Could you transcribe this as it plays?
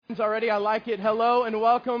Already, I like it. Hello and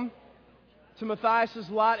welcome to Matthias's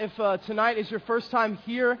Lot. If tonight is your first time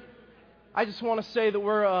here, I just want to say that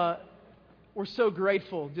we're so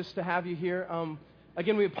grateful just to have you here.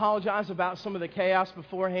 Again, we apologize about some of the chaos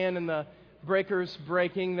beforehand and the breakers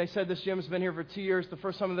breaking. They said this gym has been here for 2 years, the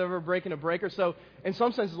first time they've ever broken a breaker. So in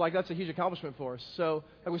some senses, that's a huge accomplishment for us. So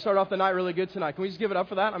we started off the night really good tonight. Can we just give it up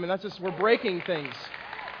for that? I mean, we're breaking things.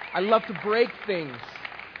 I love to break things.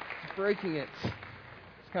 Breaking it.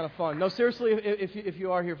 Kind of fun. No, seriously, if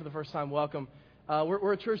you are here for the first time, welcome.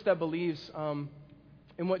 We're a church that believes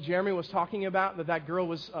in what Jeremy was talking about, that girl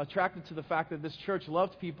was attracted to the fact that this church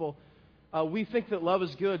loved people. We think that love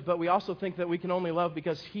is good, but we also think that we can only love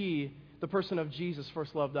because He, the person of Jesus,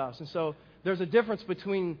 first loved us. And so there's a difference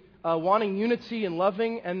between wanting unity and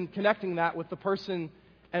loving and connecting that with the person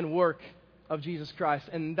and work of Jesus Christ.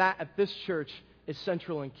 And that at this church is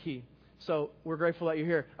central and key. So we're grateful that you're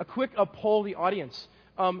here. A quick poll the audience.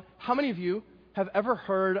 How many of you have ever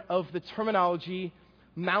heard of the terminology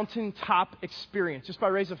mountaintop experience? Just by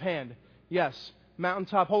raise of hand. Yes,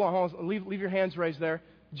 mountaintop. Hold on. Leave your hands raised there.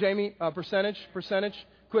 Jamie, percentage,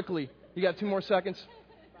 quickly. You got 2 more seconds.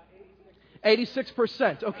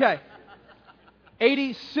 86%. Okay.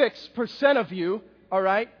 86% of you, all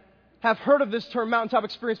right, have heard of this term mountaintop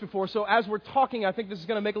experience before. So as we're talking, I think this is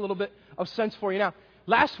going to make a little bit of sense for you. Now,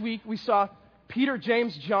 last week we saw Peter,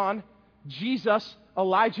 James, John, Jesus,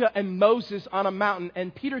 Elijah, and Moses on a mountain.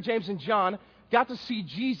 And Peter, James, and John got to see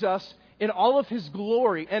Jesus in all of His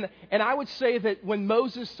glory. And I would say that when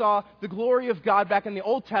Moses saw the glory of God back in the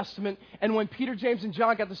Old Testament, and when Peter, James, and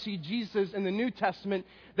John got to see Jesus in the New Testament,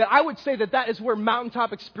 that I would say that is where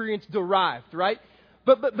mountaintop experience derived, right?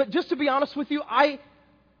 But just to be honest with you, I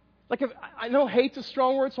know hate's a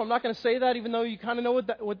strong word, so I'm not going to say that, even though you kind of know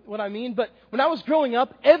what I mean. But when I was growing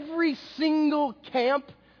up, every single camp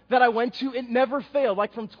that I went to, it never failed.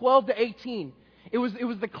 Like from 12 to 18, it was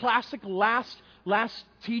the classic last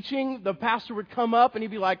teaching. The pastor would come up and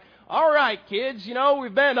he'd be like, "All right, kids,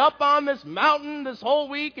 we've been up on this mountain this whole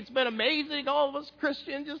week. It's been amazing. All of us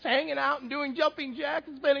Christians just hanging out and doing jumping jacks.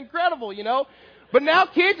 It's been incredible, But now,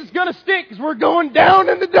 kids, it's going to stink because we're going down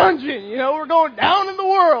in the dungeon. We're going down in the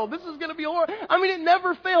world. This is going to be horrible." I mean, it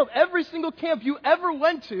never failed. Every single camp you ever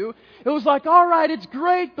went to, it was like, all right, it's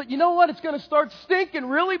great, but you know what? It's going to start stinking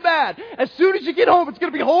really bad. As soon as you get home, it's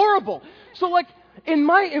going to be horrible. So, in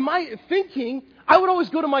my thinking, I would always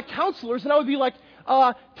go to my counselors and I would be like,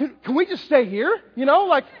 can we just stay here?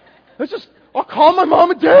 I'll call my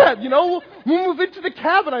mom and dad, we'll move into the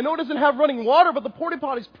cabin. I know it doesn't have running water, but the porta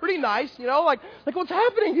potty's pretty nice, what's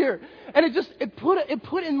happening here? And it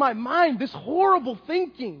put in my mind this horrible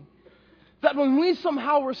thinking that when we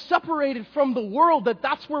somehow were separated from the world,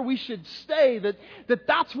 that's where we should stay,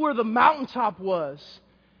 that's where the mountaintop was.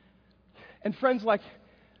 And friends,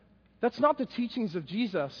 that's not the teachings of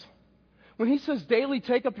Jesus. When He says daily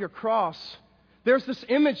take up your cross, there's this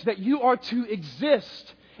image that you are to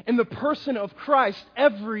exist in the person of Christ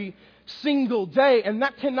every single day. And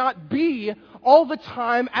that cannot be all the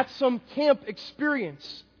time at some camp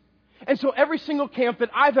experience. And so every single camp that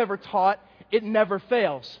I've ever taught, it never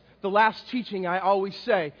fails. The last teaching, I always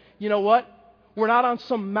say, you know what? We're not on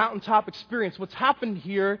some mountaintop experience. What's happened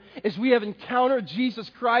here is we have encountered Jesus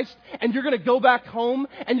Christ, and you're going to go back home,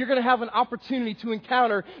 and you're going to have an opportunity to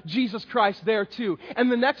encounter Jesus Christ there too. And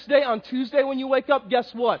the next day, on Tuesday, when you wake up, guess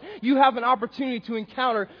what? You have an opportunity to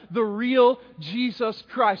encounter the real Jesus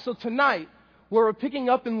Christ. So tonight, where we're picking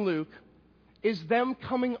up in Luke, is them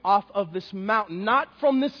coming off of this mountain. Not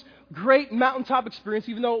from this great mountaintop experience,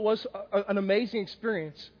 even though it was an amazing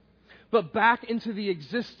experience, but back into the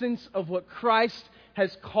existence of what Christ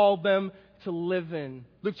has called them to live in.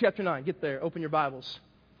 Luke chapter 9. Get there. Open your Bibles.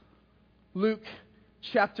 Luke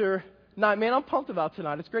chapter 9. Man, I'm pumped about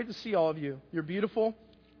tonight. It's great to see all of you. You're beautiful.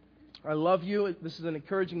 I love you. This is an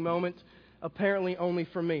encouraging moment, apparently only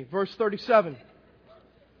for me. Verse 37.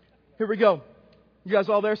 Here we go. You guys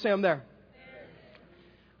all there? Say I'm there.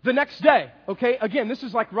 The next day. Okay, again, this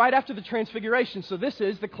is right after the Transfiguration. So this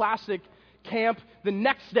is the classic camp, the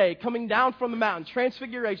next day, coming down from the mountain,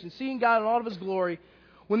 Transfiguration, seeing God in all of His glory.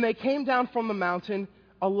 When they came down from the mountain,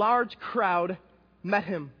 a large crowd met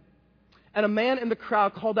Him. And a man in the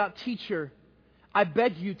crowd called out, "Teacher, I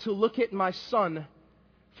beg you to look at my son,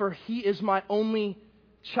 for he is my only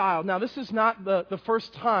child." Now, this is not the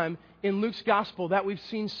first time in Luke's gospel that we've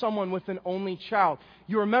seen someone with an only child.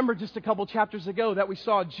 You remember just a couple chapters ago that we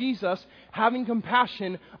saw Jesus having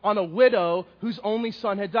compassion on a widow whose only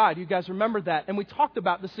son had died. You guys remember that? And we talked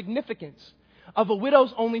about the significance of a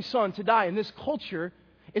widow's only son to die in this culture.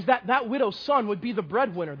 is that that widow's son would be the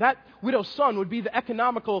breadwinner. That widow's son would be the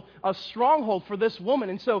economical stronghold for this woman.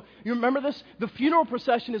 And so, you remember this? The funeral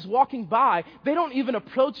procession is walking by. They don't even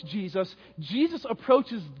approach Jesus. Jesus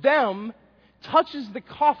approaches them, touches the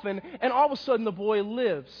coffin, and all of a sudden the boy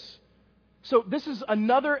lives. So this is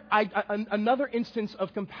another instance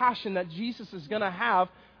of compassion that Jesus is going to have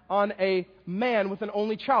on a man with an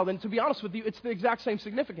only child. And to be honest with you, it's the exact same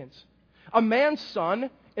significance. A man's son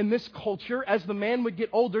in this culture, as the man would get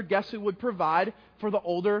older, guess who would provide for the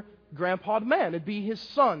older grandpa man? It'd be his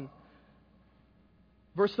son.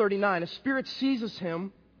 Verse 39, a spirit seizes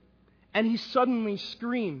him and he suddenly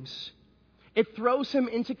screams. It throws him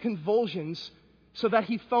into convulsions so that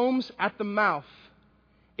he foams at the mouth.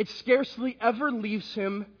 It scarcely ever leaves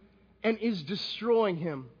him and is destroying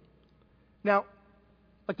him. Now,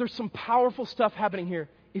 there's some powerful stuff happening here.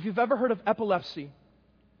 If you've ever heard of epilepsy,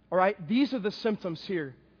 all right, these are the symptoms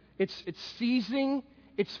here. It's seizing,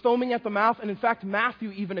 it's foaming at the mouth, and in fact,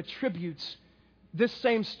 Matthew even attributes this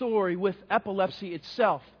same story with epilepsy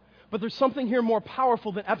itself. But there's something here more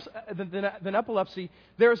powerful than epilepsy.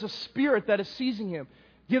 There is a spirit that is seizing him,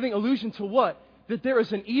 giving allusion to what? That there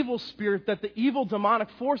is an evil spirit, that the evil demonic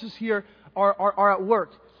forces here are at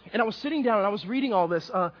work. And I was sitting down and I was reading all this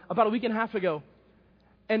about a week and a half ago,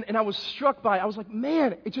 and I was struck by it. I was like,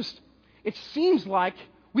 man, it seems like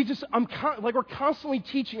we're constantly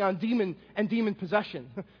teaching on demon possession.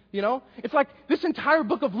 You know? It's like this entire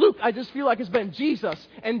book of Luke, I just feel like has been Jesus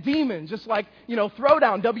and demons, just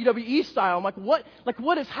throwdown, WWE style. I'm like,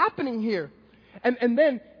 what is happening here? And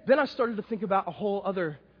then I started to think about a whole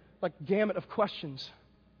other gamut of questions.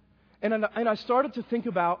 And I started to think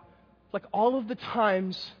about all of the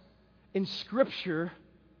times in Scripture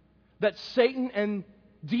that Satan and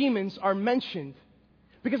demons are mentioned.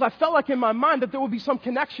 Because I felt like in my mind that there would be some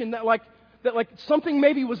connection that something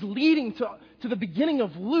maybe was leading to the beginning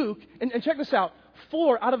of Luke. And check this out.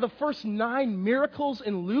 4 out of the first 9 miracles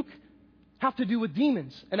in Luke have to do with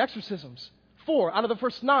demons and exorcisms. 4 out of the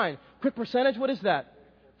first 9. Quick percentage, what is that?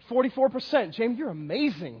 44%. Jamie, you're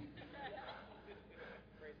amazing.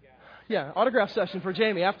 Yeah, autograph session for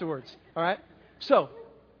Jamie afterwards. All right? So,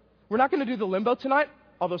 we're not going to do the limbo tonight,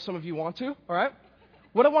 although some of you want to. All right?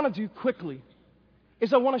 What I want to do quickly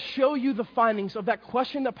is I want to show you the findings of that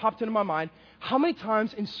question that popped into my mind. How many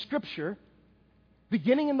times in Scripture,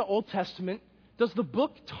 beginning in the Old Testament, does the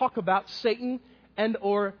book talk about Satan and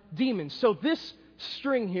or demons? So this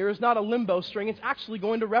string here is not a limbo string. It's actually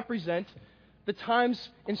going to represent the times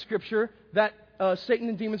in Scripture that Satan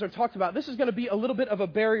and demons are talked about. This is going to be a little bit of a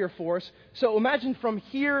barrier for us. So imagine from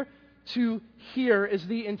here to here is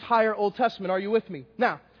the entire Old Testament. Are you with me?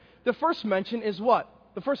 Now, the first mention is what?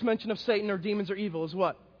 The first mention of Satan or demons or evil is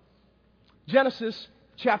what? Genesis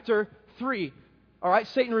chapter 3. All right,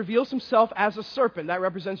 Satan reveals himself as a serpent. That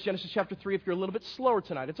represents Genesis chapter 3. If you're a little bit slower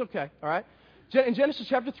tonight, it's okay. All right? In Genesis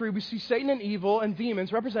chapter 3, we see Satan and evil and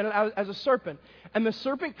demons represented as a serpent. And the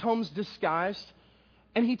serpent comes disguised,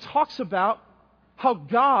 and he talks about how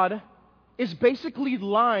God is basically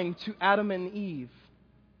lying to Adam and Eve.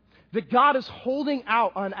 That God is holding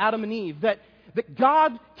out on Adam and Eve. That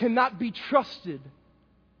God cannot be trusted.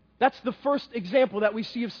 That's the first example that we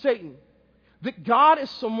see of Satan. That God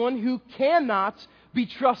is someone who cannot be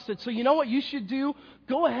trusted. So you know what you should do?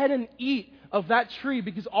 Go ahead and eat of that tree,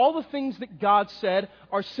 because all the things that God said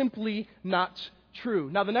are simply not true.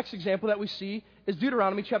 Now the next example that we see is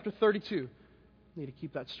Deuteronomy chapter 32. I need to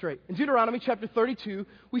keep that straight. In Deuteronomy chapter 32,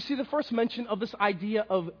 we see the first mention of this idea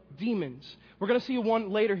of demons. We're going to see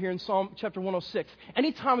one later here in Psalm chapter 106.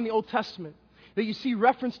 Anytime in the Old Testament that you see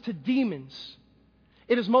reference to demons,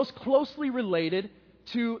 it is most closely related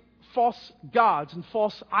to false gods and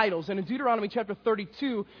false idols. And in Deuteronomy chapter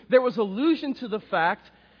 32, there was allusion to the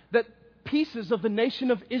fact that pieces of the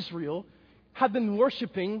nation of Israel had been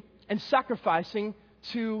worshiping and sacrificing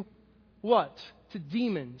to what? To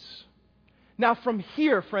demons. Now from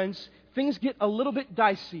here, friends, things get a little bit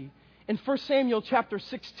dicey. In 1 Samuel chapter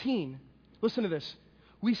 16, listen to this.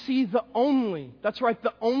 We see the only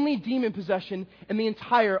demon possession in the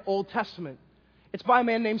entire Old Testament. It's by a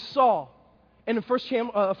man named Saul. And in 1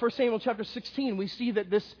 Samuel chapter 16, we see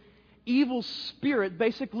that this evil spirit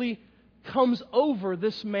basically comes over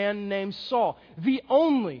this man named Saul. The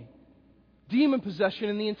only demon possession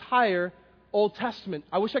in the entire Old Testament.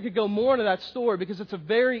 I wish I could go more into that story because it's a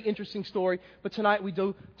very interesting story, but tonight we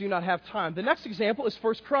do not have time. The next example is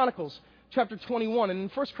 1 Chronicles chapter 21. And in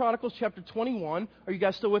 1 Chronicles chapter 21, are you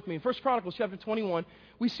guys still with me? In 1 Chronicles chapter 21,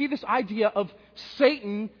 we see this idea of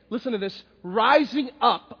Satan, listen to this, rising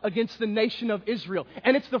up against the nation of Israel.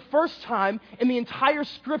 And it's the first time in the entire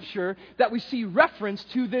Scripture that we see reference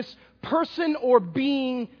to this person or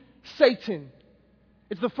being Satan.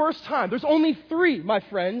 It's the first time. There's only 3, my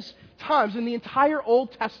friends, times in the entire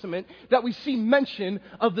Old Testament that we see mention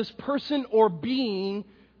of this person or being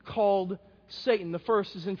called Satan. The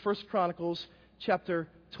first is in 1 Chronicles chapter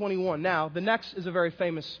 21. Now, the next is a very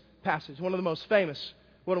famous passage, one of the most famous.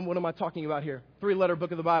 What am I talking about here? 3-letter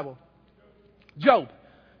book of the Bible. Job.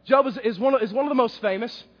 Job is one of the most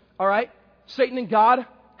famous, all right? Satan and God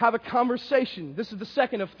have a conversation. This is the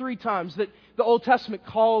second of 3 times that the Old Testament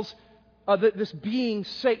calls this being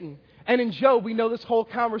Satan. And in Job, we know this whole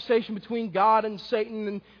conversation between God and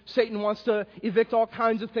Satan wants to evict all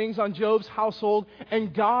kinds of things on Job's household,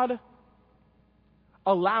 and God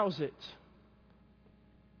allows it.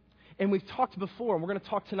 And we've talked before, and we're going to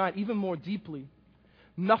talk tonight even more deeply.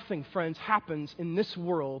 Nothing, friends, happens in this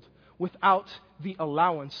world without the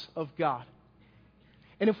allowance of God.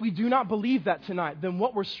 And if we do not believe that tonight, then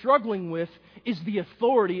what we're struggling with is the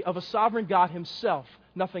authority of a sovereign God Himself,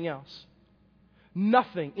 nothing else.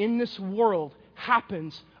 Nothing in this world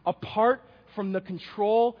happens apart from the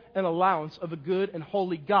control and allowance of a good and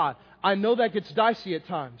holy God. I know that gets dicey at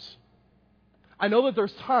times. I know that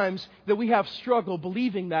there's times that we have struggle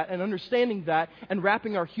believing that and understanding that and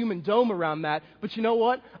wrapping our human dome around that. But you know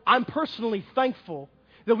what? I'm personally thankful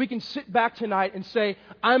that we can sit back tonight and say,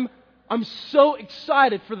 I'm so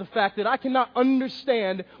excited for the fact that I cannot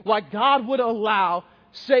understand why God would allow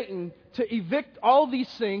Satan to evict all these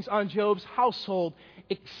things on Job's household,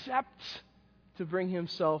 except to bring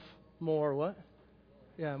himself more what?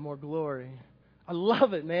 Yeah, more glory. I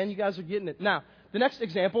love it, man. You guys are getting it. Now, the next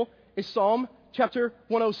example is Psalm chapter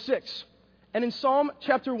 106. And in Psalm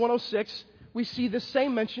chapter 106, we see the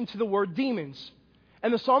same mention to the word demons.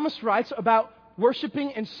 And the psalmist writes about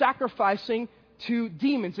worshiping and sacrificing to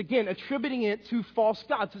demons, again, attributing it to false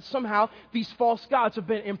gods, that somehow these false gods have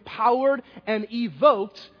been empowered and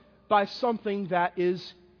evoked by something that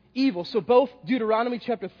is evil. So both Deuteronomy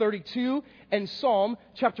chapter 32 and Psalm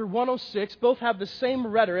chapter 106 both have the same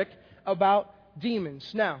rhetoric about demons.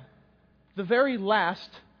 Now, the very last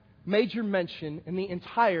major mention in the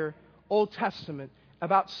entire Old Testament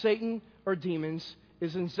about Satan or demons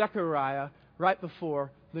is in Zechariah right before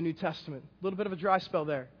the New Testament. A little bit of a dry spell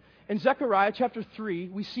there. In Zechariah chapter 3,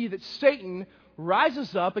 we see that Satan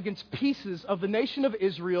rises up against pieces of the nation of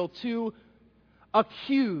Israel to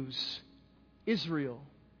accuse Israel.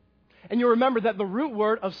 And you'll remember that the root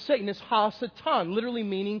word of Satan is ha-satan, literally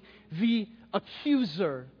meaning the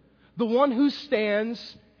accuser, the one who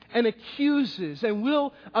stands and accuses and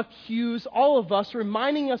will accuse all of us,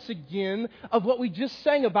 reminding us again of what we just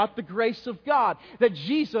sang about the grace of God, that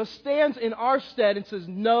Jesus stands in our stead and says,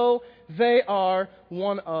 no, they are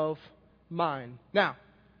one of mine. Now,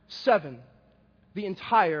 7, the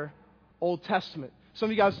entire Old Testament. Some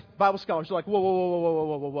of you guys, Bible scholars, are like,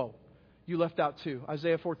 whoa. You left out 2.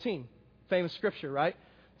 Isaiah 14, famous scripture, right?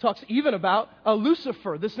 Talks even about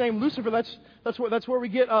Lucifer. This name Lucifer, that's where we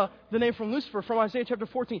get the name from Lucifer, from Isaiah chapter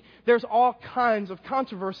 14. There's all kinds of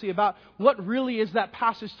controversy about what really is that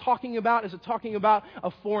passage talking about. Is it talking about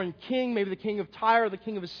a foreign king, maybe the king of Tyre or the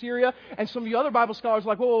king of Assyria? And some of you other Bible scholars are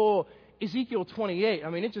like, whoa. Ezekiel 28. I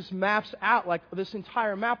mean, it just maps out like this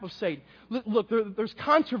entire map of Satan. Look, there's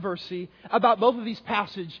controversy about both of these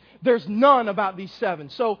passages. There's none about these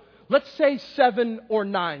 7. So let's say 7 or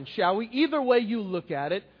 9, shall we? Either way you look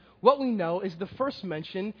at it, what we know is the first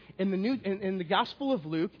mention in the Gospel of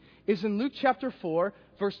Luke is in Luke chapter 4,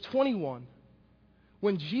 verse 21,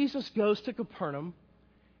 when Jesus goes to Capernaum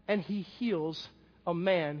and He heals a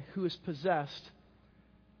man who is possessed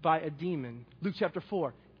by a demon. Luke chapter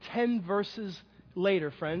 4. 10 verses later,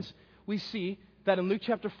 friends, we see that in Luke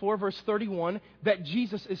chapter 4, verse 31, that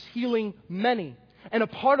Jesus is healing many. And a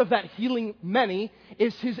part of that healing many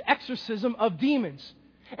is His exorcism of demons.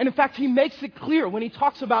 And in fact, He makes it clear when He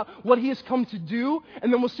talks about what He has come to do,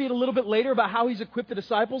 and then we'll see it a little bit later about how He's equipped the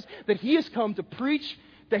disciples, that He has come to preach,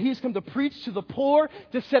 that He has come to preach to the poor,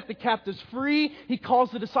 to set the captives free. He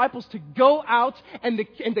calls the disciples to go out and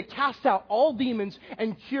to cast out all demons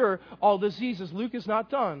and cure all diseases. Luke is not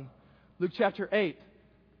done. Luke chapter 8.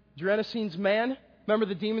 Gerasine's man, remember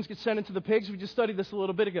the demons get sent into the pigs? We just studied this a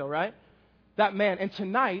little bit ago, right? That man. And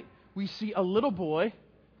tonight, we see a little boy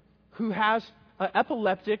who has an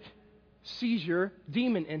epileptic seizure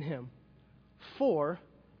demon in him. 4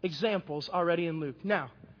 examples already in Luke.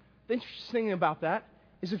 Now, the interesting thing about that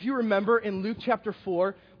is if you remember in Luke chapter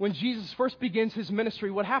 4, when Jesus first begins His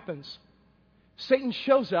ministry, what happens? Satan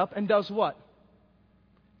shows up and does what?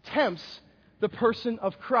 Tempts the person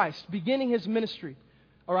of Christ, beginning his ministry.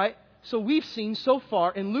 All right? So we've seen so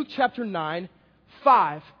far in Luke chapter 9,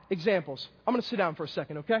 5 examples. I'm going to sit down for a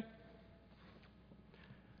second, okay?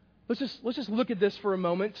 Let's just look at this for a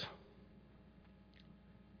moment.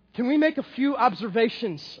 Can we make a few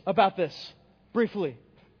observations about this briefly?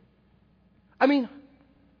 I mean,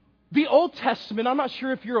 the Old Testament, I'm not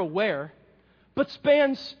sure if you're aware, but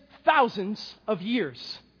spans thousands of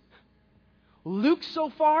years. Luke so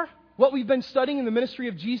far, what we've been studying in the ministry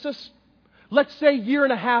of Jesus, let's say 1.5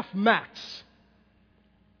 years max.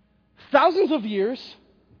 Thousands of years,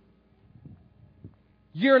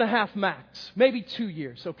 1.5 years max, maybe 2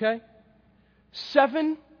 years, okay?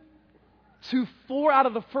 7 to 4 out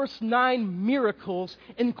of the first 9 miracles,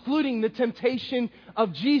 including the temptation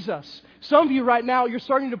of Jesus. Some of you right now, you're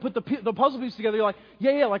starting to put the puzzle pieces together. You're like,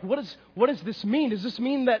 yeah, like what does this mean? Does this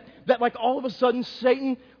mean that like all of a sudden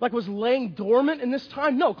Satan like was laying dormant in this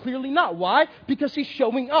time? No, clearly not. Why? Because he's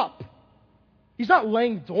showing up. He's not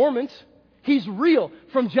laying dormant. He's real.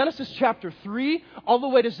 From Genesis chapter 3 all the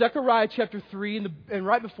way to Zechariah chapter 3 and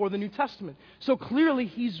right before the New Testament. So clearly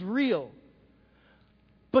he's real.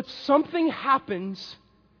 But something happens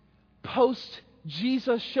post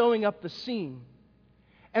Jesus showing up the scene.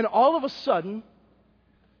 And all of a sudden,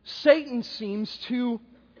 Satan seems to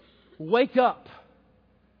wake up.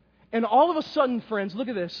 And all of a sudden, friends, look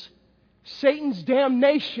at this. Satan's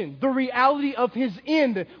damnation, the reality of his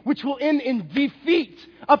end, which will end in defeat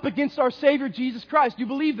up against our Savior Jesus Christ. Do you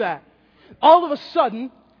believe that? All of a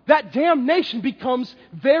sudden, that damnation becomes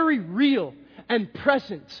very real and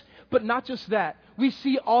present. But not just that. We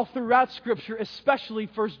see all throughout Scripture, especially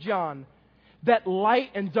 1 John, that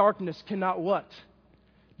light and darkness cannot what?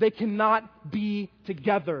 They cannot be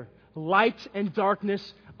together. Light and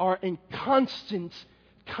darkness are in constant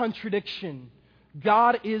contradiction.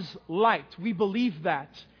 God is light. We believe that.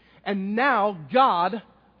 And now God,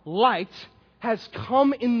 light, has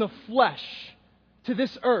come in the flesh to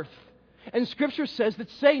this earth. And Scripture says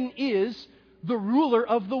that Satan is the ruler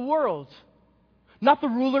of the world. Not the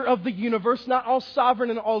ruler of the universe, not all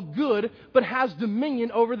sovereign and all good, but has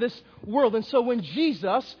dominion over this world. And so when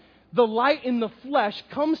Jesus, the light in the flesh,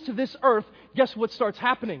 comes to this earth, guess what starts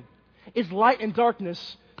happening? Is light and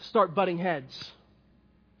darkness start butting heads.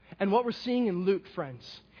 And what we're seeing in Luke,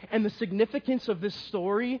 friends, and the significance of this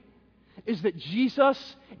story is that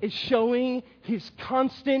Jesus is showing his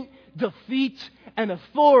constant defeat and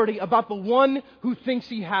authority about the one who thinks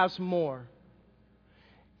he has more.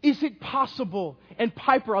 Is it possible? And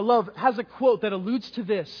Piper, I love, has a quote that alludes to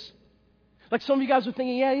this. Like some of you guys are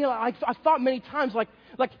thinking, I thought many times, like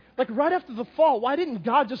right after the fall, why didn't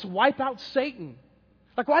God just wipe out Satan?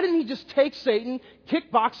 Like why didn't he just take Satan,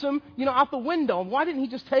 kickbox him, out the window? And why didn't he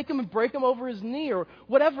just take him and break him over his knee or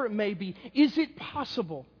whatever it may be? Is it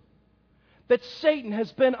possible that Satan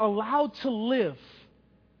has been allowed to live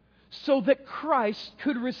so that Christ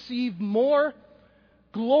could receive more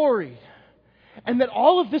glory? And that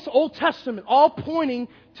all of this Old Testament, all pointing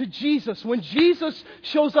to Jesus. When Jesus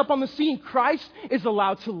shows up on the scene, Christ is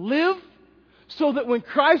allowed to live so that when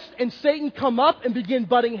Christ and Satan come up and begin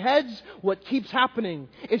butting heads, what keeps happening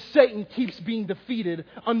is Satan keeps being defeated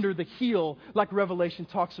under the heel, like Revelation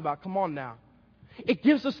talks about. Come on now. It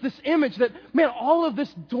gives us this image that, man, all of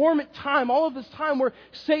this dormant time, all of this time where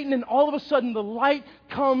Satan and all of a sudden the light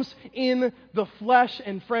comes in the flesh.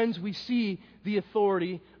 And friends, we see the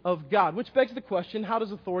authority of God. Which begs the question, how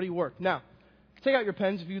does authority work? Now, take out your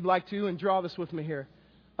pens if you'd like to and draw this with me here.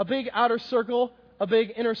 A big outer circle, a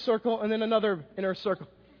big inner circle, and then another inner circle.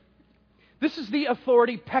 This is the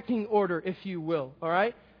authority pecking order, if you will, all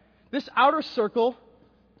right? This outer circle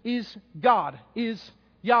is God, is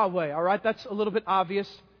Yahweh, all right? That's a little bit obvious.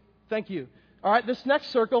 Thank you. All right, this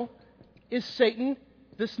next circle is Satan.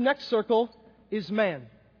 This next circle is man.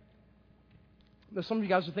 Now, some of you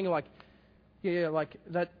guys are thinking like, like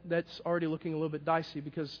that's already looking a little bit dicey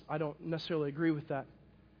because I don't necessarily agree with that.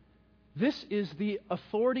 This is the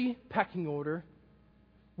authority pecking order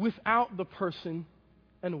without the person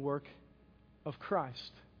and work of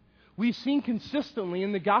Christ. We've seen consistently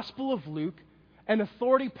in the Gospel of Luke an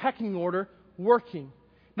authority pecking order working.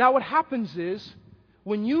 Now what happens is,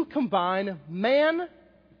 when you combine man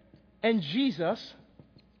and Jesus,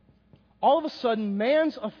 all of a sudden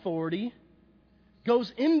man's authority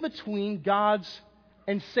goes in between God's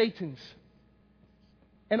and Satan's.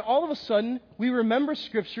 And all of a sudden, we remember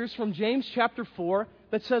scriptures from James chapter 4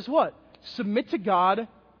 that says what? Submit to God,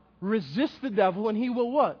 resist the devil, and he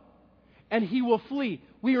will what? And he will flee.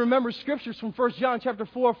 We remember scriptures from 1 John chapter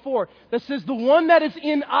 4 that says the one that is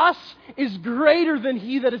in us is greater than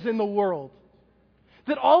he that is in the world.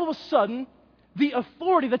 that all of a sudden, the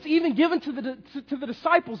authority that's even given to the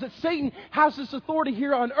disciples, that Satan has this authority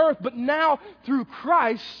here on earth, but now through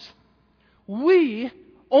Christ, we,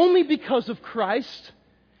 only because of Christ,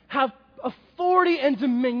 have authority and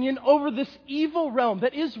dominion over this evil realm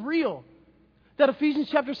that is real. That Ephesians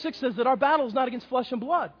chapter 6 says that our battle is not against flesh and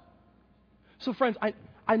blood. So friends,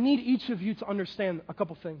 I need each of you to understand a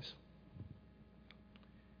couple things.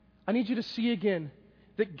 I need you to see again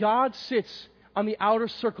that God sits on the outer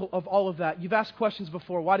circle of all of that. You've asked questions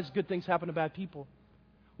before. Why does good things happen to bad people?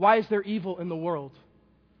 Why is there evil in the world?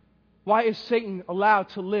 Why is Satan allowed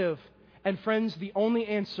to live? And friends, the only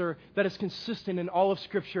answer that is consistent in all of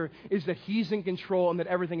Scripture is that He's in control and that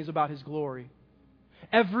everything is about His glory.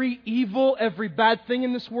 Every evil, every bad thing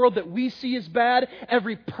in this world that we see as bad,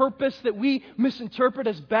 every purpose that we misinterpret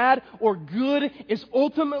as bad or good is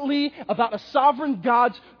ultimately about a sovereign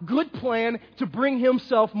God's good plan to bring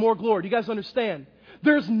Himself more glory. Do you guys understand?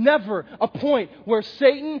 There's never a point where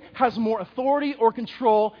Satan has more authority or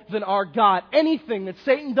control than our God. Anything that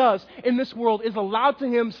Satan does in this world is allowed to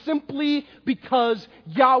him simply because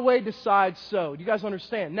Yahweh decides so. Do you guys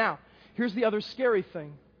understand? Now, here's the other scary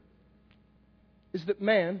thing. Is that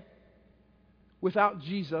man, without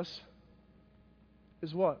Jesus,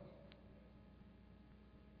 is what?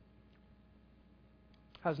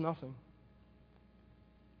 Has nothing.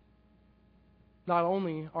 Not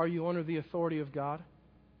only are you under the authority of God,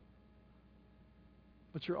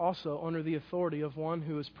 but you're also under the authority of one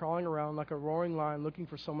who is prowling around like a roaring lion looking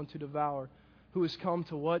for someone to devour, who has come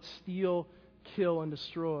to what? Steal, kill, and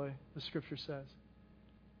destroy, the Scripture says.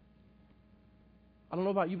 I don't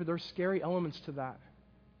know about you, but there's scary elements to that.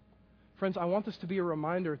 Friends, I want this to be a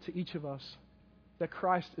reminder to each of us that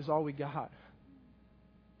Christ is all we got.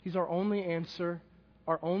 He's our only answer,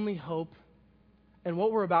 our only hope. And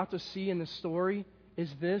what we're about to see in this story is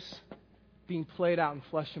this being played out in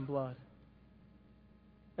flesh and blood.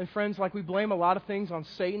 And friends, like we blame a lot of things on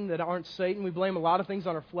Satan that aren't Satan. We blame a lot of things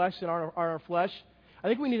on our flesh that aren't our flesh. I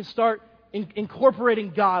think we need to start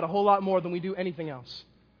incorporating God a whole lot more than we do anything else.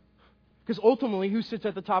 Because ultimately, who sits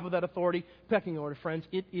at the top of that authority pecking order, friends?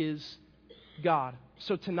 It is God.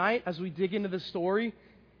 So tonight, as we dig into this story,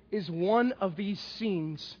 is one of these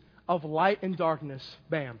scenes of light and darkness,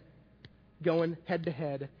 bam, going head to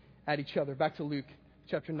head at each other. Back to Luke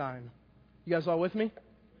chapter 9. You guys all with me?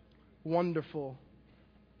 Wonderful.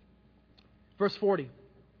 Verse 40.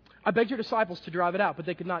 I begged your disciples to drive it out, but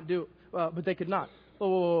they could not do it. But they could not.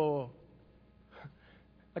 Whoa.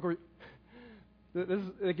 Like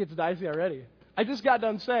it gets dicey already. I just got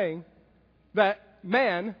done saying that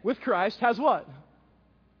man with Christ has what?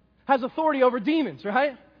 Has authority over demons,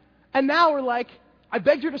 right? And now we're like, I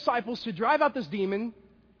begged your disciples to drive out this demon.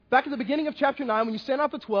 Back at the beginning of chapter 9, when you sent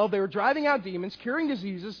out the 12, they were driving out demons, curing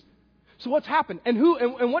diseases. So what's happened? And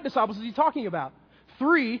what disciples is he talking about?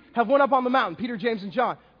 3 have went up on the mountain, Peter, James, and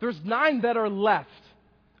John. There's 9 that are left.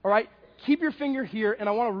 All right? Keep your finger here, and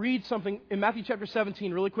I want to read something in Matthew chapter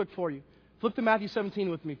 17 really quick for you. Flip to Matthew 17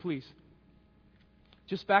 with me, please.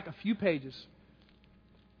 Just back a few pages.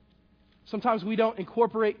 Sometimes we don't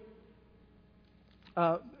incorporate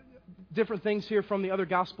different things here from the other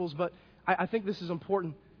Gospels, but I think this is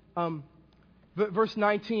important. Verse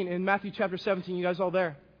 19 in Matthew chapter 17, you guys all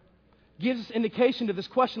there? Gives indication to this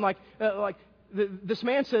question, this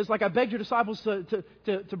man says, I begged your disciples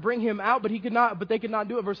to bring him out, but they could not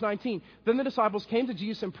do it. Verse 19. Then the disciples came to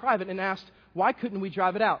Jesus in private and asked, why couldn't we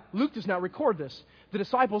drive it out? Luke does not record this. The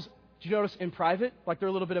disciples, do you notice in private, they're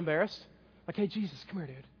a little bit embarrassed? Hey, Jesus, come here,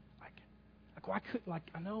 dude. Why couldn't,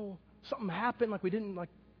 I know something happened, we didn't,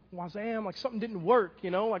 wazam, something didn't work,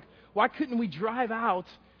 why couldn't we drive out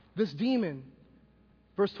this demon?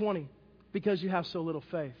 Verse 20. Because you have so little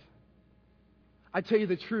faith. I tell you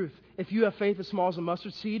the truth. If you have faith as small as a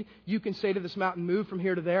mustard seed, you can say to this mountain, move from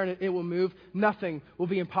here to there, and it will move. Nothing will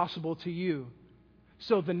be impossible to you.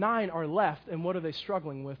 So the 9 are left, and what are they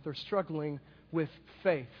struggling with? They're struggling with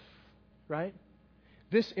faith, right?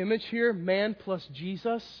 This image here, man plus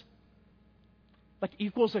Jesus,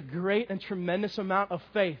 equals a great and tremendous amount of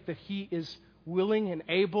faith that he is willing and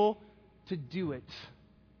able to do it,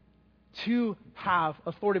 to have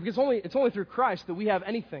authority. Because it's only through Christ that we have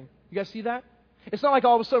anything. You guys see that? It's not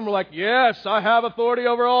all of a sudden we're yes, I have authority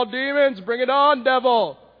over all demons. Bring it on,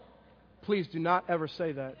 devil. Please do not ever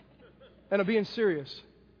say that. And I'm being serious.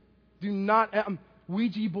 Do not,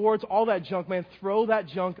 Ouija boards, all that junk, man, throw that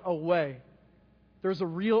junk away. There's a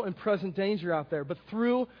real and present danger out there. But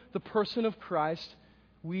through the person of Christ,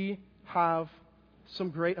 we have some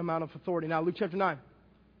great amount of authority. Now, Luke chapter 9.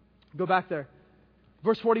 Go back there.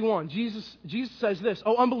 Verse 41. Jesus says this,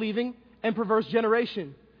 "O unbelieving and perverse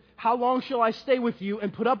generation, How long shall I stay with you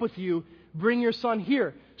and put up with you? Bring your son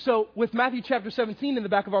here. So with Matthew chapter 17 in the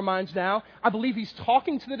back of our minds now, I believe he's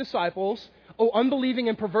talking to the disciples, oh, unbelieving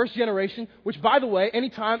and perverse generation, which, by the way,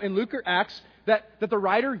 anytime in Luke or Acts that the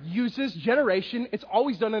writer uses generation, it's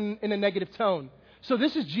always done in a negative tone. So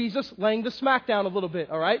this is Jesus laying the smack down a little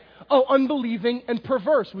bit, all right? Oh, unbelieving and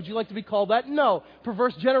perverse. Would you like to be called that? No.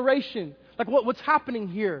 Perverse generation. Like what's happening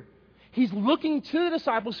here? He's looking to the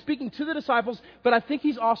disciples, speaking to the disciples, but I think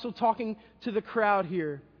he's also talking to the crowd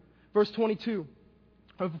here. Verse 42,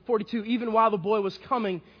 or 42, even while the boy was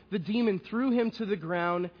coming, the demon threw him to the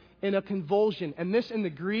ground in a convulsion. And this in the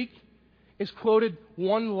Greek is quoted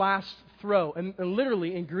one last throw. And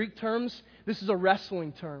literally in Greek terms, this is a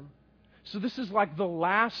wrestling term. So this is like the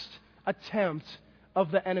last attempt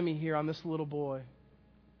of the enemy here on this little boy.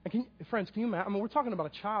 And friends, can you imagine? I mean, we're talking about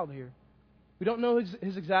a child here. We don't know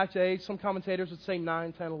his exact age. Some commentators would say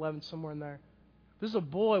 9, 10, 11, somewhere in there. This is a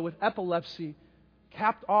boy with epilepsy,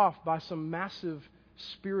 capped off by some massive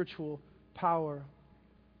spiritual power.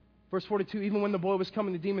 Verse 42, even when the boy was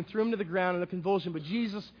coming, the demon threw him to the ground in a convulsion. But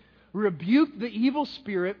Jesus rebuked the evil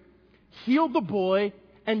spirit, healed the boy,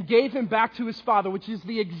 and gave him back to his father, which is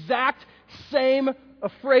the exact same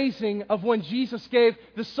phrasing of when Jesus gave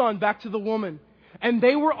the son back to the woman. And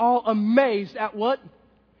they were all amazed at what?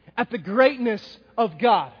 At the greatness of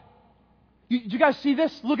God. You guys see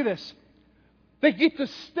this? Look at this. They get to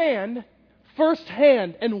stand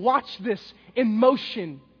firsthand and watch this in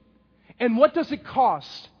motion. And what does it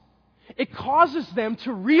cost? It causes them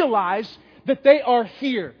to realize that they are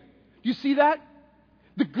here. Do you see that?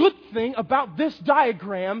 The good thing about this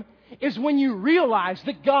diagram is when you realize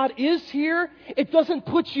that God is here, it doesn't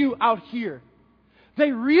put you out here.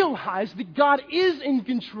 They realize that God is in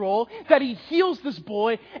control, that He heals this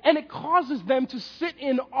boy, and it causes them to sit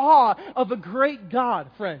in awe of a great God,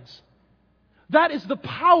 friends. That is the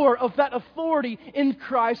power of that authority in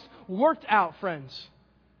Christ worked out, friends.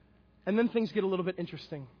 And then things get a little bit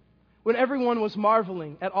interesting. When everyone was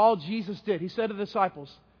marveling at all Jesus did, He said to the disciples,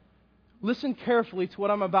 listen carefully to what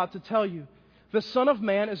I'm about to tell you. The Son of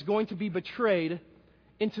Man is going to be betrayed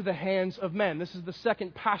into the hands of men. This is the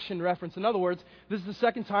second passion reference. In other words, this is the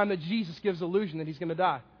second time that Jesus gives illusion that He's going to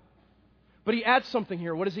die. But He adds something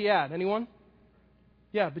here. What does He add? Anyone?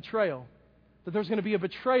 Yeah, betrayal. That there's going to be a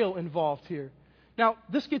betrayal involved here. Now,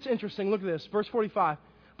 this gets interesting. Look at this. Verse 45.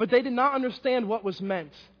 But they did not understand what was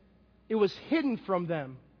meant. It was hidden from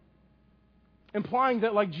them. Implying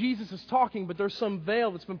that like Jesus is talking, but there's some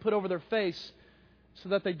veil that's been put over their face so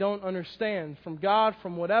that they don't understand from God,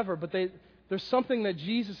 from whatever. But there's something that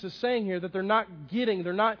Jesus is saying here that they're not getting,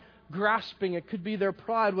 they're not grasping. It could be their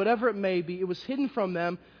pride, whatever it may be. It was hidden from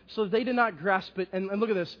them so that they did not grasp it. And look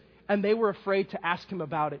at this. And they were afraid to ask Him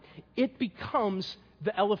about it. It becomes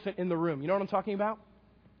the elephant in the room. You know what I'm talking about?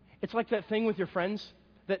 It's like that thing with your friends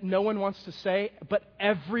that no one wants to say, but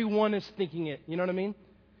everyone is thinking it. You know what I mean?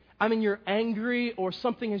 I mean, you're angry or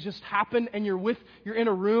something has just happened and you're in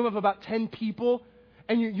a room of about 10 people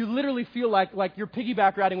and you literally feel like you're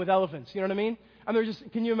piggyback riding with elephants. You know what I mean? And they're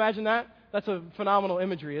just, can you imagine that? That's a phenomenal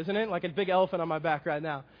imagery, isn't it? Like a big elephant on my back right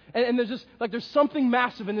now. And there's just, like there's something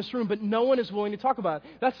massive in this room, but no one is willing to talk about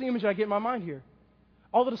it. That's the image I get in my mind here.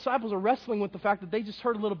 All the disciples are wrestling with the fact that they just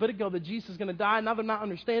heard a little bit ago that Jesus is going to die. Now they're not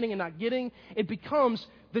understanding and not getting. It becomes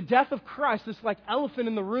the death of Christ, this like elephant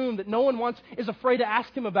in the room that no one is afraid to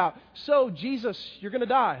ask Him about. So, Jesus, you're going to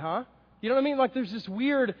die, huh? You know what I mean? Like there's this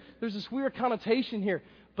weird connotation here.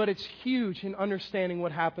 But it's huge in understanding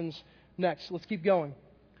what happens next. Let's keep going.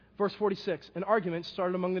 Verse 46. An argument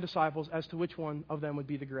started among the disciples as to which one of them would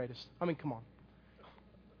be the greatest. I mean, come on.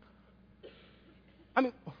 I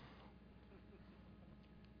mean,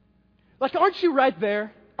 like, aren't you right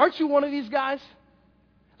there? Aren't you one of these guys?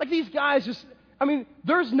 Like, these guys just, I mean,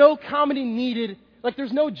 there's no comedy needed. Like,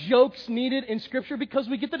 there's no jokes needed in Scripture because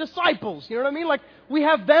we get the disciples. You know what I mean? Like, we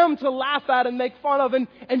have them to laugh at and make fun of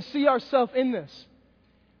and see ourselves in this.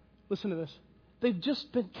 Listen to this. They've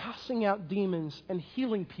just been casting out demons and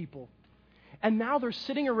healing people. And now they're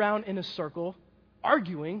sitting around in a circle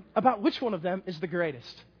arguing about which one of them is the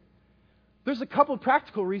greatest. There's a couple of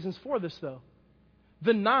practical reasons for this, though.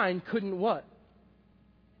 The 9 couldn't what?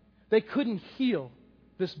 They couldn't heal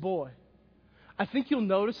this boy. I think you'll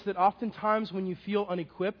notice that oftentimes when you feel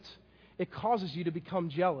unequipped, it causes you to become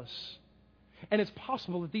jealous. And it's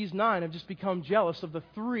possible that these 9 have just become jealous of the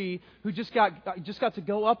 3 who just got to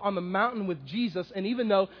go up on the mountain with Jesus. And even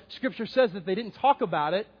though Scripture says that they didn't talk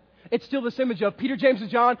about it, it's still this image of Peter, James, and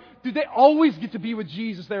John. Dude, they always get to be with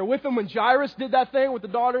Jesus. They were with him when Jairus did that thing with the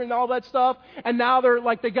daughter and all that stuff. And now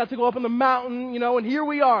they got to go up on the mountain, and here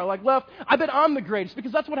we are, left. I bet I'm the greatest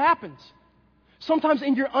because that's what happens. Sometimes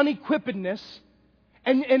in your unequippedness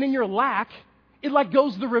and in your lack, it like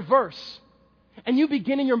goes the reverse. And you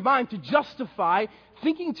begin in your mind to justify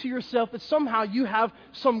thinking to yourself that somehow you have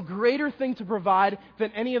some greater thing to provide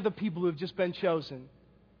than any of the people who have just been chosen.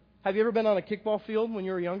 Have you ever been on a kickball field when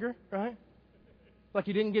you were younger, right? Like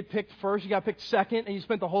you didn't get picked first, you got picked second, and you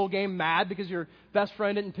spent the whole game mad because your best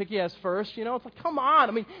friend didn't pick you as first. You know, it's like, come on.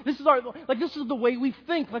 I mean, this is the way we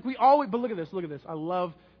think. Like we always, but look at this. I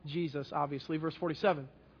love Jesus, obviously. Verse 47.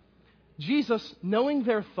 Jesus, knowing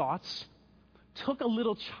their thoughts, took a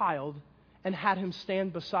little child and had him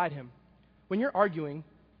stand beside him. When you're arguing,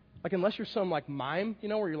 like unless you're some like mime, you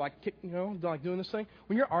know, where you're like, like doing this thing.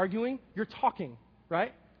 When you're arguing, you're talking,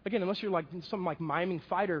 right? Again, unless you're like some like miming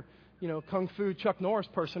fighter, you know, kung fu Chuck Norris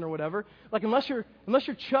person or whatever. Like unless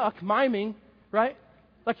you're Chuck miming, right?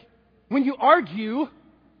 Like when you argue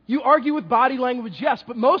with body language, yes,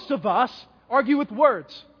 but most of us argue with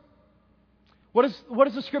words. What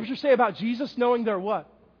does the Scripture say about Jesus knowing their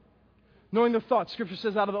what? Knowing their thoughts. Scripture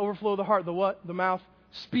says out of the overflow of the heart, the what? The mouth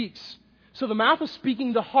speaks. So the mouth is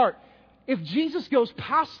speaking the heart. If Jesus goes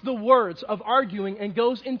past the words of arguing and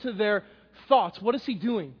goes into their thoughts, what is he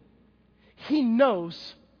doing? He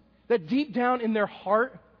knows that deep down in their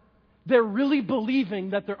heart, they're really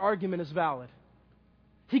believing that their argument is valid.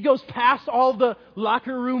 He goes past all the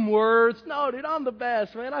locker room words. No, dude, I'm the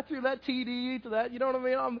best, man. I threw that TD to that. You know what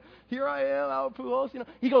I mean? Here I am, Albert Pujols. You know,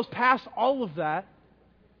 he goes past all of that,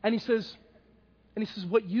 and he says,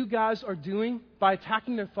 what you guys are doing by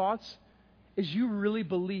attacking their thoughts is you really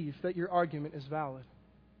believe that your argument is valid.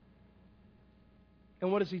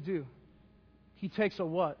 And what does he do? He takes a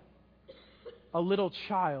what? A little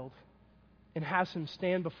child and has him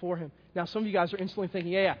stand before him. Now, some of you guys are instantly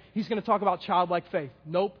thinking, yeah, he's going to talk about childlike faith.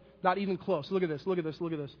 Nope, not even close. Look at this.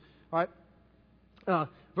 All right?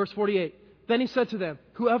 Verse 48. Then he said to them,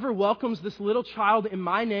 whoever welcomes this little child in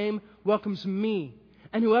my name welcomes me.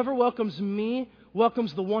 And whoever welcomes me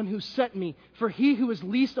welcomes the one who sent me. For he who is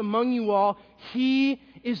least among you all, he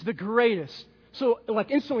is the greatest. So,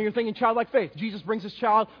 like instantly you're thinking childlike faith. Jesus brings his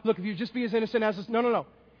child. Look, if you just be as innocent as this. No.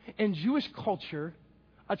 In Jewish culture,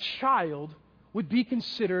 a child would be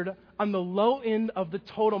considered on the low end of the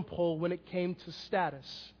totem pole when it came to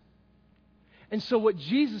status. And so what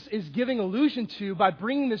Jesus is giving allusion to by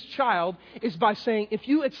bringing this child is by saying, if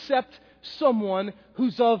you accept someone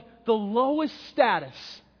who's of the lowest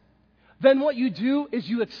status, then what you do is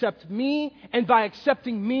you accept me, and by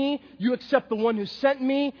accepting me, you accept the one who sent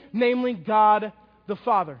me, namely God the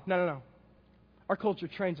Father. No. Our culture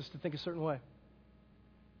trains us to think a certain way.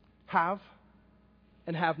 Have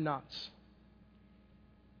and have-nots.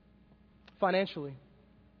 Financially,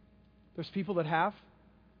 there's people that have,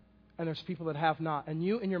 and there's people that have not. And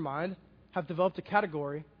you, in your mind, have developed a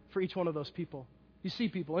category for each one of those people. You see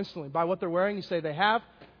people instantly. By what they're wearing, you say they have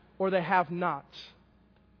or they have not.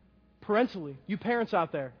 Parentally, you parents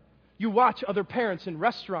out there, you watch other parents in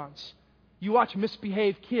restaurants. You watch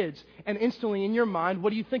misbehaved kids, and instantly in your mind, what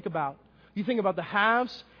do you think about? You think about the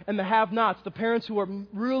haves and the have-nots, the parents who are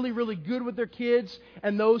really, really good with their kids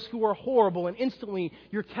and those who are horrible. And instantly,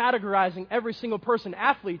 you're categorizing every single person.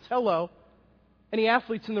 Athletes, hello. Any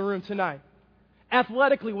athletes in the room tonight?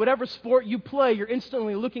 Athletically, whatever sport you play, you're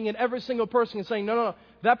instantly looking at every single person and saying, no,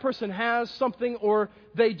 that person has something or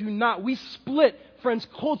they do not. We split, friends,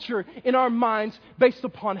 culture in our minds based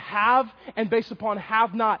upon have and based upon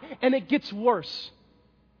have not. And it gets worse.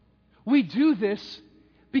 We do this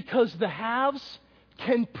because the haves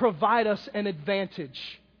can provide us an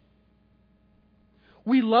advantage.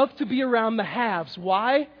 We love to be around the haves.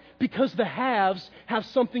 Why? Because the haves have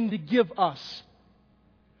something to give us.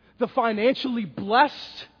 The financially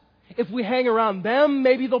blessed, if we hang around them,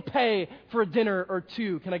 maybe they'll pay for a dinner or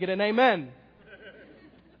two. Can I get an amen?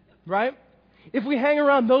 Right? If we hang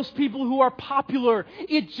around those people who are popular,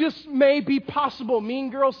 it just may be possible,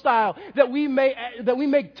 Mean Girl style, that we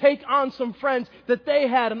may take on some friends that they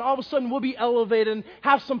had, and all of a sudden we'll be elevated and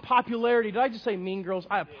have some popularity. Did I just say Mean Girls?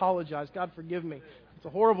 I apologize. God forgive me. It's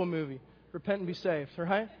a horrible movie. Repent and be saved.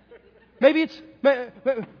 Right? Maybe it's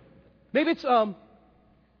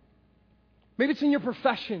in your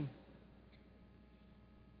profession.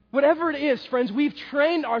 Whatever it is, friends, we've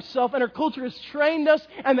trained ourselves and our culture has trained us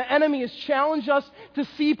and the enemy has challenged us to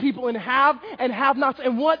see people in have and have-nots.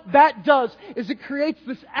 And what that does is it creates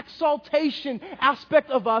this exaltation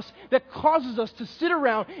aspect of us that causes us to sit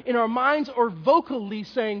around in our minds or vocally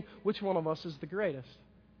saying, which one of us is the greatest?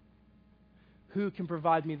 Who can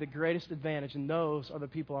provide me the greatest advantage? And those are the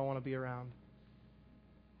people I want to be around.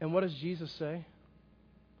 And what does Jesus say?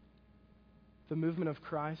 The movement of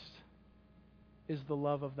Christ is the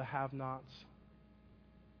love of the have-nots.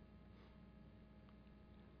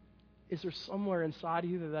 is there somewhere inside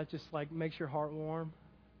of you that just like makes your heart warm?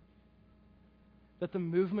 That the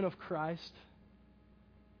movement of Christ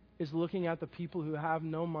is looking at the people who have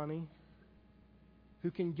no money,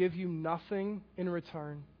 who can give you nothing in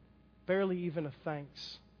return, barely even a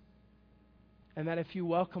thanks. And that if you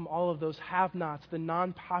welcome all of those have-nots, the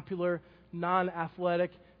non-popular,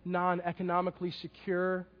 non-athletic, non-economically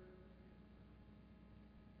secure,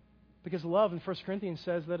 because love in 1 Corinthians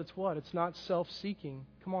says that it's what? It's not self-seeking.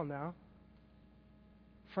 Come on now.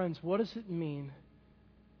 Friends, what does it mean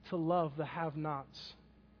to love the have-nots?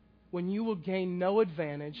 When you will gain no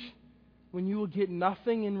advantage, when you will get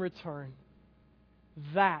nothing in return,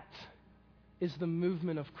 that is the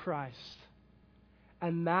movement of Christ.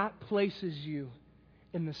 And that places you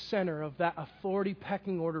in the center of that authority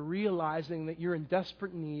pecking order, realizing that you're in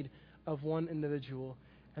desperate need of one individual,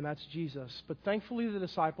 and that's Jesus. But thankfully, the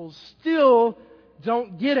disciples still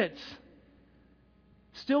don't get it.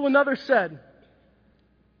 Still another said,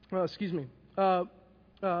 where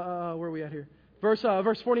are we at here? Verse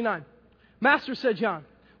 49. Master, said John,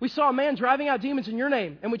 we saw a man driving out demons in your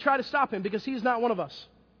name, and we tried to stop him because he is not one of us.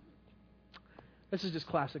 This is just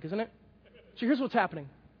classic, isn't it? So here's what's happening.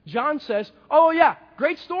 John says, oh yeah,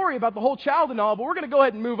 great story about the whole child and all, but we're going to go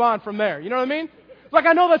ahead and move on from there. You know what I mean? Like,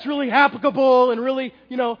 I know that's really applicable and really,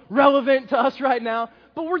 relevant to us right now,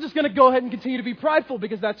 but we're just going to go ahead and continue to be prideful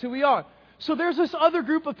because that's who we are. So there's this other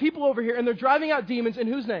group of people over here, and they're driving out demons in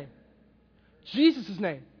whose name? Jesus'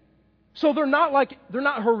 name. So they're not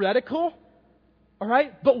heretical, all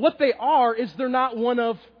right? But what they are is they're not one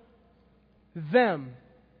of them.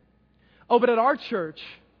 Oh, but at our church,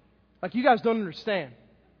 like, you guys don't understand.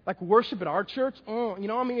 Like, worship at our church,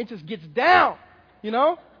 it just gets down,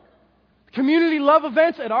 Community love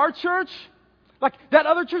events at our church, like that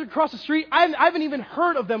other church across the street, I haven't even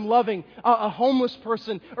heard of them loving a homeless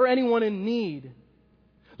person or anyone in need.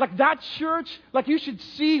 Like that church, like you should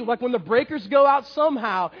see, like when the breakers go out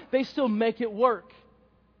somehow, they still make it work.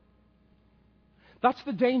 That's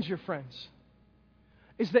the danger, friends,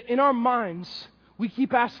 is that in our minds, we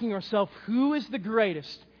keep asking ourselves, who is the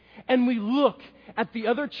greatest? And we look at the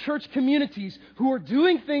other church communities who are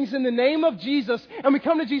doing things in the name of Jesus, and we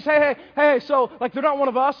come to Jesus, hey, so, like, they're not one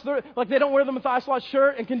of us. They don't wear the Matthias Lot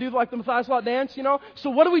shirt and can do, like, the Matthias Lot dance, So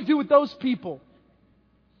what do we do with those people?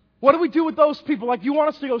 What do we do with those people? Like, you want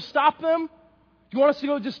us to go stop them? You want us to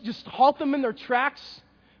go just halt them in their tracks?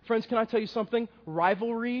 Friends, can I tell you something?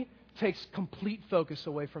 Rivalry takes complete focus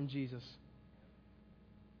away from Jesus.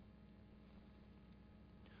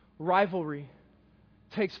 Rivalry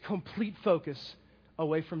takes complete focus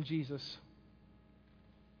away from Jesus.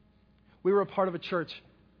 We were a part of a church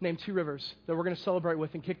named Two Rivers that we're going to celebrate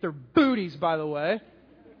with and kick their booties, by the way.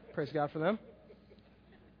 Praise God for them.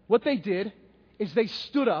 What they did is they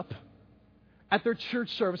stood up at their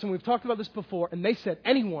church service, and we've talked about this before, and they said,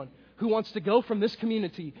 anyone who wants to go from this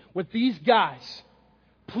community with these guys,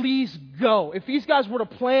 please go. If these guys were to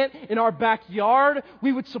plant in our backyard,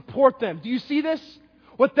 we would support them. Do you see this?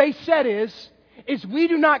 What they said is we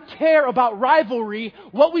do not care about rivalry.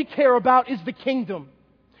 What we care about is the kingdom.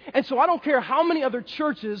 And so I don't care how many other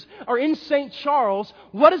churches are in St. Charles.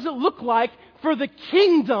 What does it look like for the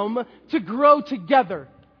kingdom to grow together?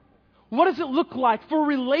 What does it look like for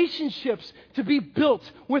relationships to be built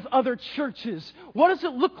with other churches? What does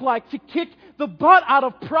it look like to kick the butt out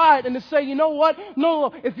of pride and to say, you know what?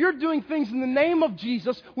 No, if you're doing things in the name of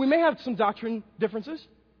Jesus, we may have some doctrine differences.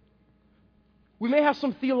 We may have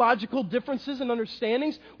some theological differences and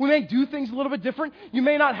understandings. We may do things a little bit different. You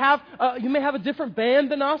may have a different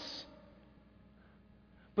band than us.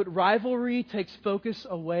 But rivalry takes focus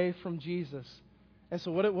away from Jesus. And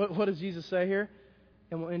so what does Jesus say here?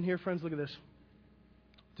 And we'll end here, friends, look at this.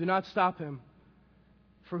 Do not stop him,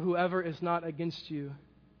 for whoever is not against you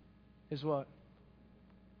is what?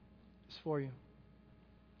 Is for you.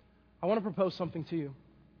 I want to propose something to you.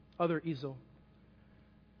 Other easel.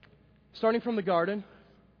 Starting from the garden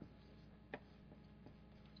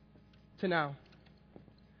to now,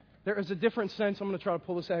 there is a different sense. I'm going to try to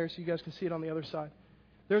pull this out here so you guys can see it on the other side.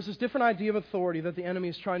 There's this different idea of authority that the enemy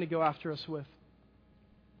is trying to go after us with.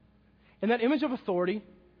 And that image of authority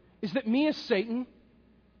is that me as Satan,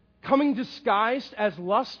 coming disguised as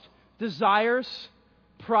lust, desires,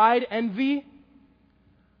 pride, envy,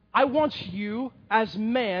 I want you as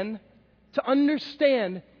man to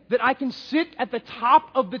understand that I can sit at the top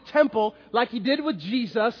of the temple like he did with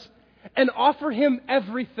Jesus and offer him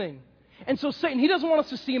everything. And so Satan, he doesn't want us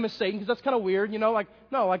to see him as Satan because that's kind of weird,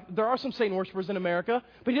 there are some Satan worshipers in America,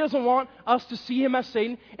 but he doesn't want us to see him as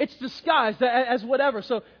Satan. It's disguised as whatever.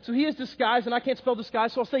 So he is disguised, and I can't spell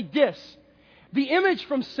disguise, so I'll say dis. The image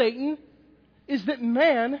from Satan is that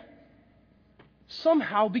man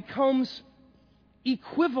somehow becomes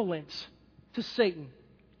equivalent to Satan.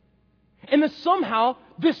 And that somehow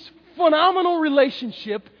this phenomenal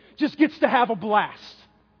relationship just gets to have a blast.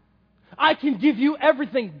 I can give you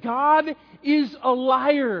everything. God is a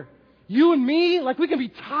liar. You and me, like we can be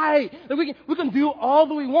tight. Like we can do all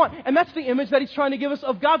that we want. And that's the image that he's trying to give us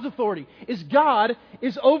of God's authority. Is God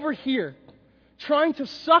is over here trying to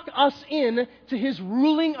suck us in to His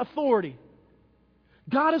ruling authority.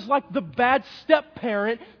 God is like the bad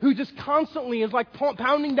step-parent who just constantly is like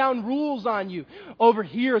pounding down rules on you. Over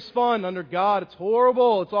here is fun. Under God, it's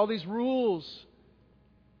horrible. It's all these rules.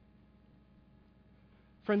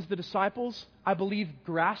 Friends, the disciples, I believe,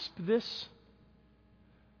 grasp this,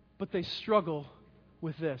 but they struggle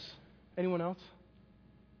with this. Anyone else?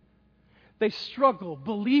 They struggle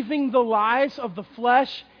believing the lies of the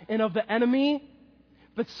flesh and of the enemy,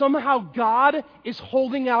 that somehow God is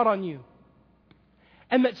holding out on you.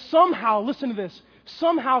 And that somehow, listen to this,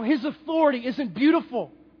 somehow His authority isn't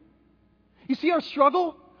beautiful. You see our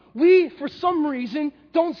struggle? We, for some reason,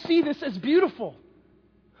 don't see this as beautiful.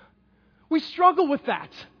 We struggle with that.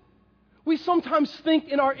 We sometimes think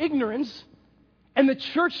in our ignorance, and the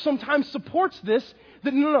church sometimes supports this,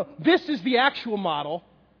 that no, this is the actual model.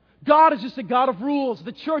 God is just a God of rules.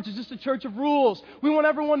 The church is just a church of rules. We want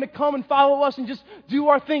everyone to come and follow us and just do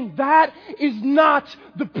our thing. That is not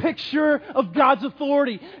the picture of God's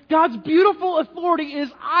authority. God's beautiful authority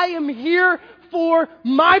is, I am here for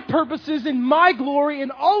my purposes and my glory,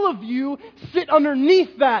 and all of you sit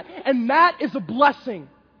underneath that. And that is a blessing.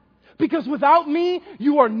 Because without me,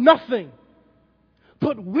 you are nothing.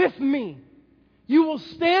 But with me, you will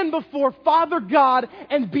stand before Father God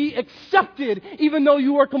and be accepted even though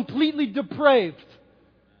you are completely depraved.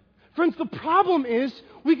 Friends, the problem is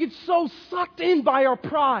we get so sucked in by our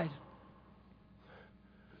pride.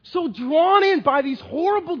 So drawn in by these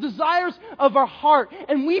horrible desires of our heart.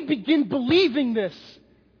 And we begin believing this.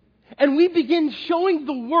 And we begin showing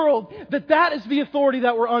the world that that is the authority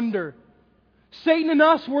that we're under. Satan and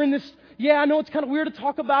us, we're in this, I know it's kind of weird to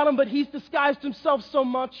talk about him, but he's disguised himself so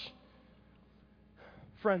much.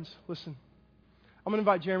 Friends, listen. I'm going to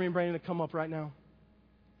invite Jeremy and Brandon to come up right now.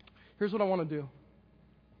 Here's what I want to do.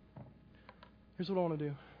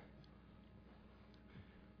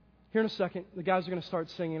 Here in a second, the guys are going to start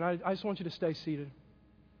singing. I just want you to stay seated.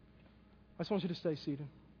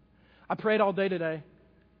 I prayed all day today.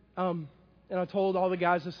 And I told all the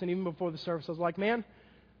guys this, and even before the service, I was like, man,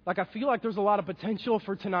 I feel like there's a lot of potential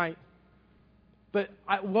for tonight. But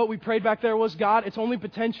what we prayed back there was, God, it's only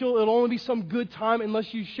potential. It'll only be some good time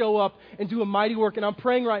unless you show up and do a mighty work. And I'm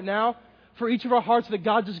praying right now for each of our hearts that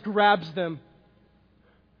God just grabs them.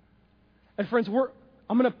 And friends,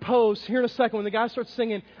 I'm going to pose here in a second. When the guys start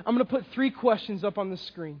singing, I'm going to put 3 questions up on the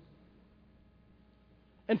screen.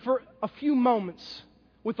 And for a few moments,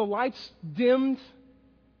 with the lights dimmed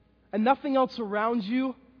and nothing else around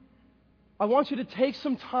you, I want you to take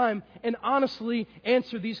some time and honestly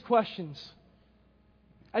answer these questions.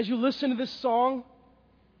 As you listen to this song,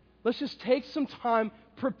 let's just take some time,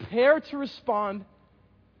 prepare to respond,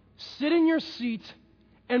 sit in your seat,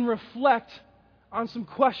 and reflect on some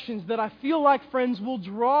questions that I feel like, friends, will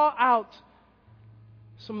draw out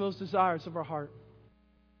some of those desires of our heart.